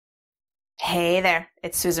Hey there,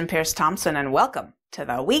 it's Susan Peirce Thompson, and welcome to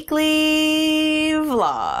the weekly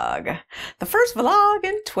vlog. The first vlog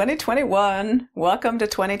in 2021. Welcome to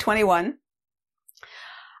 2021.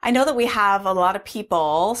 I know that we have a lot of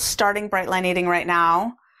people starting Bright Line Eating right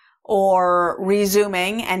now, or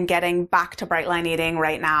resuming and getting back to Bright Line Eating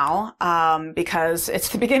right now, because it's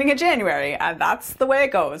the beginning of January, and that's the way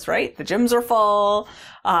it goes, right? The gyms are full,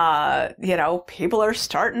 people are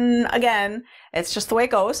starting again. It's just the way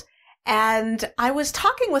it goes. And I was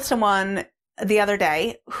talking with someone the other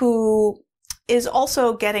day who is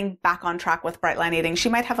also getting back on track with Bright Line Eating. She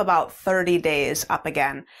might have about 30 days up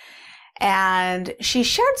again. And she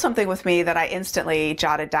shared something with me that I instantly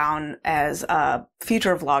jotted down as a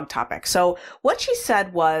future vlog topic. So what she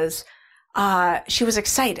said was, she was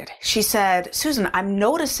excited. She said, Susan, I'm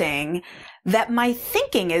noticing that my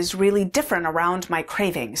thinking is really different around my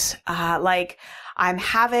cravings. Like I'm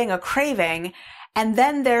having a craving, and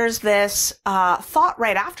then there's this thought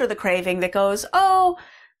right after the craving that goes, oh,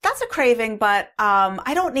 that's a craving, but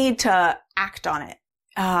I don't need to act on it.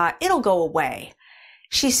 It'll go away.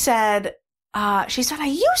 She said,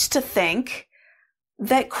 I used to think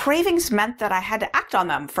that cravings meant that I had to act on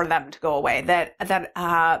them for them to go away, that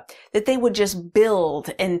they would just build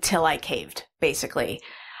until I caved, basically.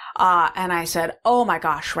 And I said, oh my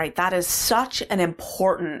gosh, right. That is such an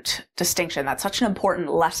important distinction. That's such an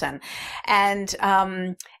important lesson. And,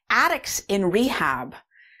 addicts in rehab,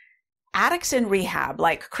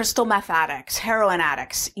 like crystal meth addicts, heroin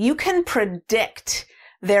addicts, you can predict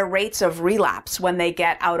their rates of relapse when they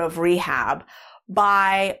get out of rehab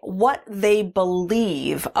by what they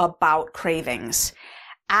believe about cravings.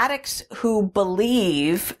 Addicts who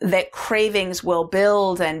believe that cravings will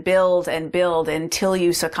build and build and build until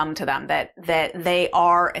you succumb to them, that they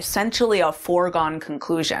are essentially a foregone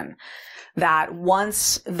conclusion, that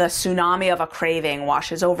once the tsunami of a craving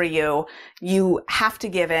washes over you, you have to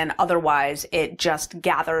give in, otherwise it just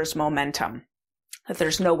gathers momentum, that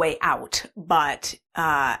there's no way out but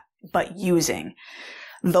using.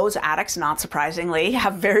 Those addicts, not surprisingly,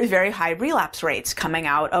 have very, very high relapse rates coming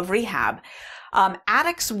out of rehab.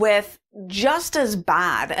 Addicts with just as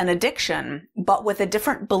bad an addiction, but with a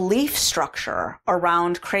different belief structure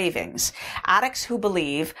around cravings. Addicts who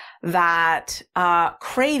believe that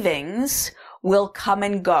cravings will come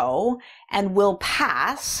and go and will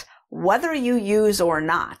pass whether you use or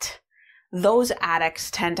not. Those addicts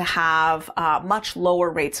tend to have much lower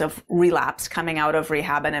rates of relapse coming out of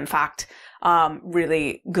rehab, and in fact,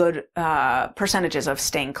 really good percentages of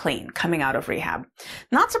staying clean coming out of rehab.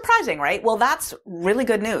 Not surprising, right? Well, that's really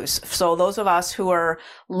good news. So those of us who are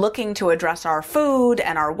looking to address our food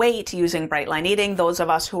and our weight using Bright Line Eating, those of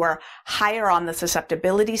us who are higher on the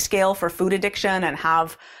susceptibility scale for food addiction and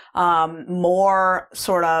have more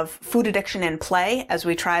sort of food addiction in play as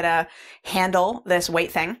we try to handle this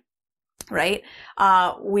weight thing, right?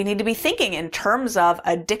 We need to be thinking in terms of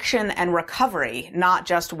addiction and recovery, not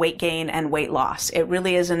just weight gain and weight loss. It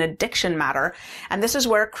really is an addiction matter. And this is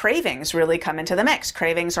where cravings really come into the mix.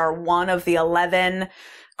 Cravings are one of the 11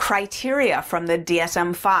 criteria from the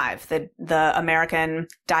DSM-5, the American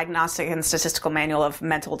Diagnostic and Statistical Manual of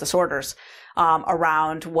Mental Disorders,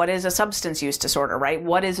 around what is a substance use disorder, right?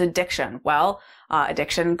 What is addiction? Well,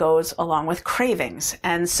 addiction goes along with cravings.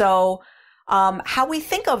 And so, how we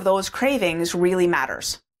think of those cravings really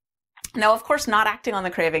matters. Now, of course, not acting on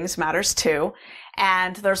the cravings matters too.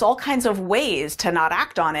 And there's all kinds of ways to not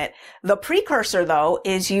act on it. The precursor, though,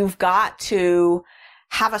 is you've got to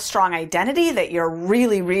have a strong identity that you're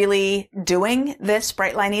really, really doing this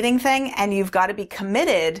Bright Line Eating thing. And you've got to be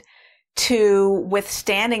committed to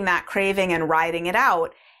withstanding that craving and riding it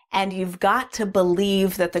out. And you've got to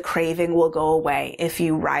believe that the craving will go away if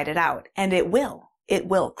you ride it out. And it will. It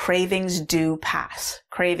will. Cravings do pass.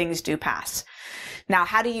 Cravings do pass. Now,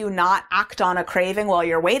 how do you not act on a craving while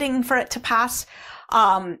you're waiting for it to pass?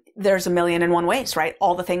 There's a million and one ways, right?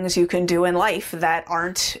 All the things you can do in life that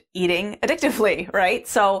aren't eating addictively, right?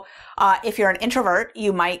 So, if you're an introvert,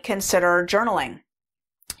 you might consider journaling.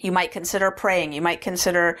 You might consider praying. You might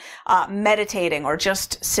consider meditating, or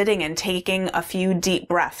just sitting and taking a few deep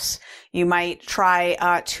breaths. You might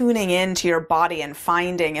try tuning into your body and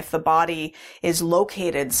finding if the body is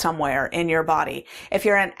located somewhere in your body. If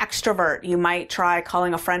you're an extrovert, you might try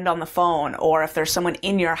calling a friend on the phone, or if there's someone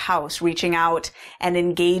in your house, reaching out and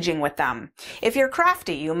engaging with them. If you're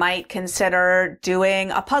crafty, you might consider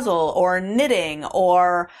doing a puzzle or knitting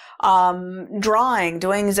or drawing,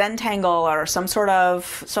 doing Zentangle or some sort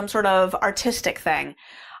of artistic thing.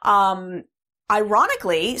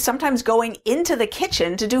 ironically, sometimes going into the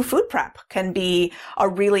kitchen to do food prep can be a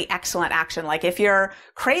really excellent action. Like if you're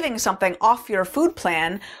craving something off your food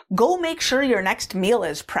plan, go make sure your next meal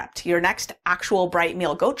is prepped, your next actual bright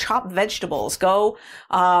meal. Go chop vegetables, go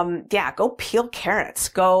peel carrots,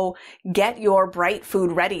 go get your bright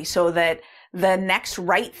food ready so that the next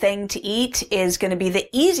right thing to eat is going to be the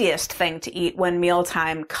easiest thing to eat when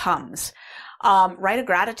mealtime comes. Write a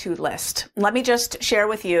gratitude list. Let me just share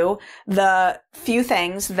with you the few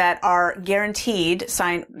things that are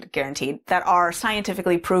that are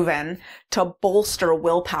scientifically proven to bolster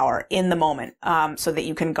willpower in the moment, so that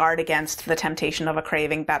you can guard against the temptation of a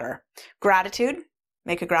craving better. Gratitude.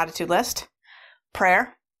 Make a gratitude list.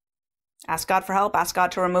 Prayer. Ask God for help. Ask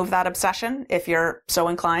God to remove that obsession if you're so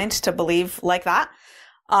inclined to believe like that.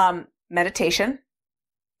 Meditation.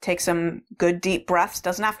 Take some good deep breaths.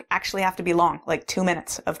 Doesn't actually have to be long, like 2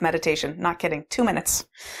 minutes of meditation. Not kidding. 2 minutes.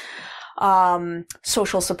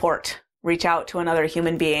 Social support. Reach out to another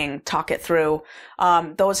human being. Talk it through.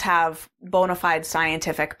 Those have bona fide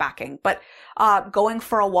scientific backing. But going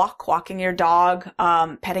for a walk, walking your dog,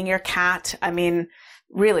 petting your cat. I mean,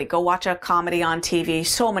 really, go watch a comedy on TV.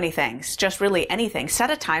 So many things. Just really anything. Set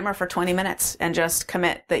a timer for 20 minutes and just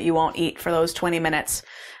commit that you won't eat for those 20 minutes.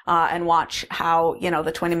 And watch how,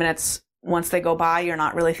 the 20 minutes, once they go by, you're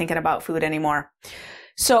not really thinking about food anymore.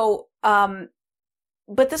 So,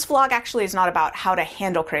 but this vlog actually is not about how to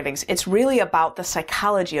handle cravings. It's really about the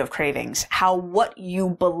psychology of cravings, how what you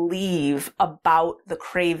believe about the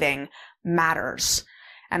craving matters.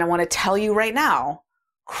 And I want to tell you right now,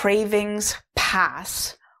 cravings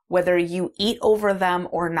pass whether you eat over them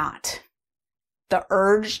or not. The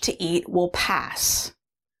urge to eat will pass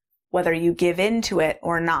whether you give in to it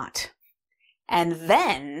or not. And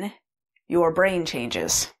then your brain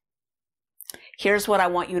changes. Here's what I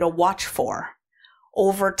want you to watch for.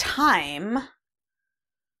 Over time,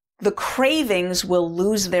 the cravings will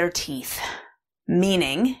lose their teeth,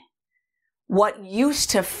 meaning what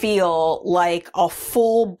used to feel like a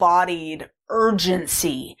full-bodied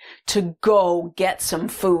urgency to go get some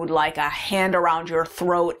food, like a hand around your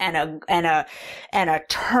throat and a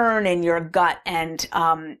turn in your gut and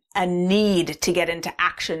a need to get into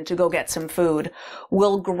action to go get some food,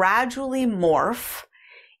 will gradually morph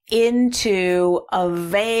into a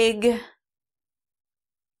vague,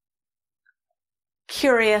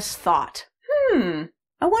 curious thought. I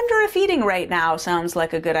wonder if eating right now sounds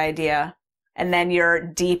like a good idea. And then your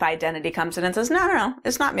deep identity comes in and says, no,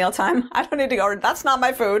 it's not mealtime. I don't need to go. That's not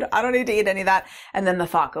my food. I don't need to eat any of that. And then the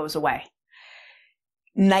thought goes away.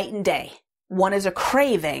 Night and day. One is a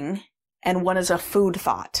craving and one is a food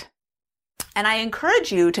thought. And I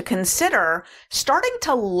encourage you to consider starting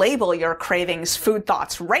to label your cravings food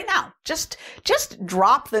thoughts right now. Just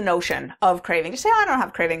drop the notion of craving. Just say, I don't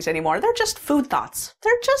have cravings anymore. They're just food thoughts.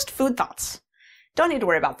 They're just food thoughts. Don't need to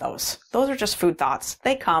worry about those. Those are just food thoughts.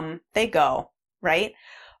 They come, they go, right?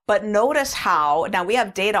 But notice how, now we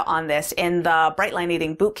have data on this in the Bright Line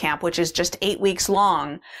Eating Bootcamp, which is just 8 weeks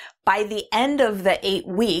long. By the end of the 8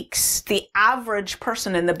 weeks, the average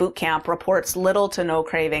person in the bootcamp reports little to no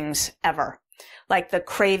cravings ever. Like the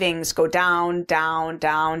cravings go down, down,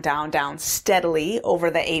 down, down, down steadily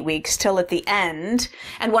over the 8 weeks till at the end.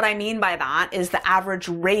 And what I mean by that is the average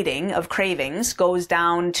rating of cravings goes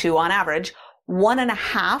down to, on average,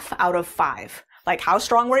 1.5 out of 5. Like, how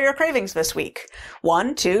strong were your cravings this week?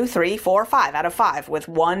 1, 2, 3, 4, 5 out of 5, with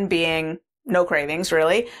 1 being no cravings,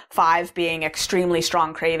 really. 5 being extremely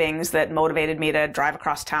strong cravings that motivated me to drive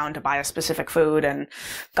across town to buy a specific food and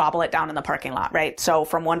gobble it down in the parking lot, right? So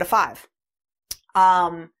from 1 to 5.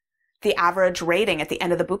 The average rating at the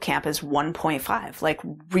end of the boot camp is 1.5, like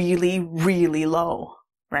really, really low,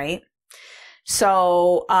 right?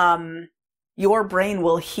 So, your brain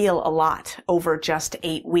will heal a lot over just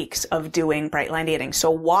 8 weeks of doing Bright Line Eating.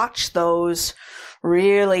 So watch those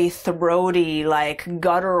really throaty, like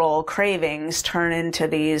guttural cravings turn into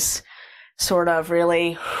these sort of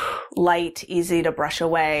really light, easy to brush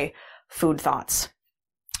away food thoughts.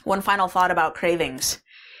 One final thought about cravings,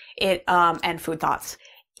 and food thoughts.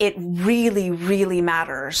 It really, really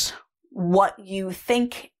matters what you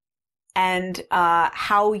think and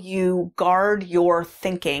how you guard your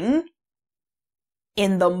thinking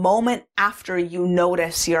in the moment after you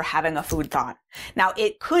notice you're having a food thought. Now,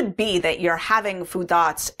 it could be that you're having food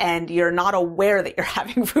thoughts and you're not aware that you're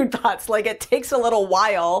having food thoughts. Like, it takes a little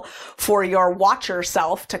while for your watcher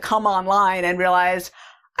self to come online and realize,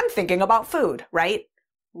 I'm thinking about food, right?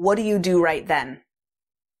 What do you do right then?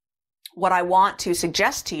 What I want to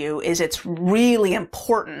suggest to you is it's really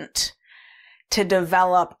important to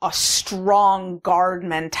develop a strong guard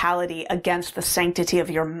mentality against the sanctity of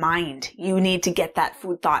your mind. You need to get that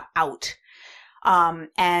food thought out.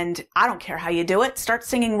 And I don't care how you do it. Start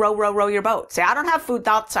singing row, row, row your boat. Say, I don't have food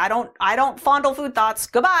thoughts. I don't fondle food thoughts.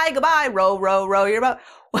 Goodbye, goodbye. Row, row, row your boat.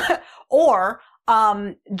 Or,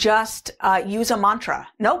 just, use a mantra.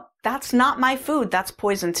 Nope. That's not my food. That's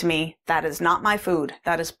poison to me. That is not my food.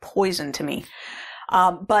 That is poison to me.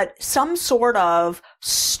 But some sort of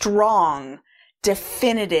strong,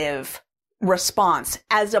 definitive response,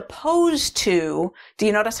 as opposed to, do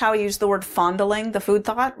you notice how I use the word fondling the food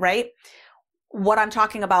thought, right? What I'm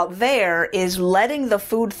talking about there is letting the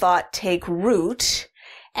food thought take root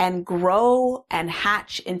and grow and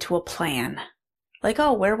hatch into a plan. Like,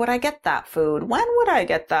 oh, where would I get that food? When would I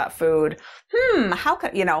get that food? How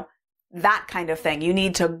could, that kind of thing. You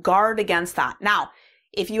need to guard against that. Now,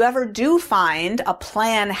 if you ever do find a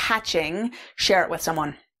plan hatching, share it with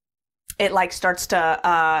someone. It starts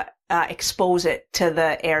to, expose it to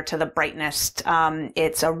the air, to the brightness.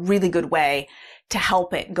 It's a really good way to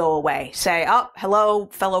help it go away. Say, oh, hello,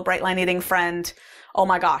 fellow bright line eating friend. Oh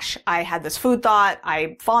my gosh, I had this food thought.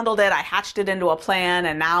 I fondled it. I hatched it into a plan.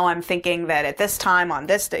 And now I'm thinking that at this time on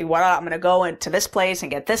this day, I'm going to go into this place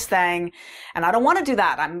and get this thing. And I don't want to do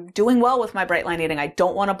that. I'm doing well with my bright line eating. I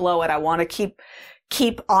don't want to blow it. I want to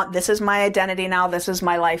keep on. This is my identity now. This is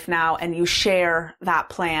my life now. And you share that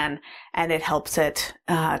plan and it helps it,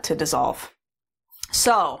 to dissolve.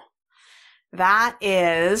 So that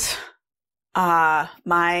is,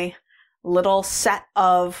 my little set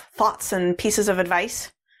of thoughts and pieces of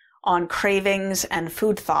advice on cravings and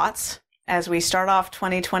food thoughts as we start off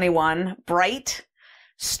 2021 bright,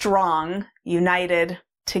 strong, united,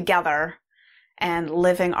 together, and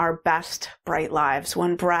living our best bright lives,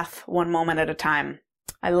 one breath, one moment at a time.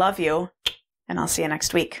 I love you, and I'll see you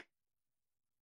next week.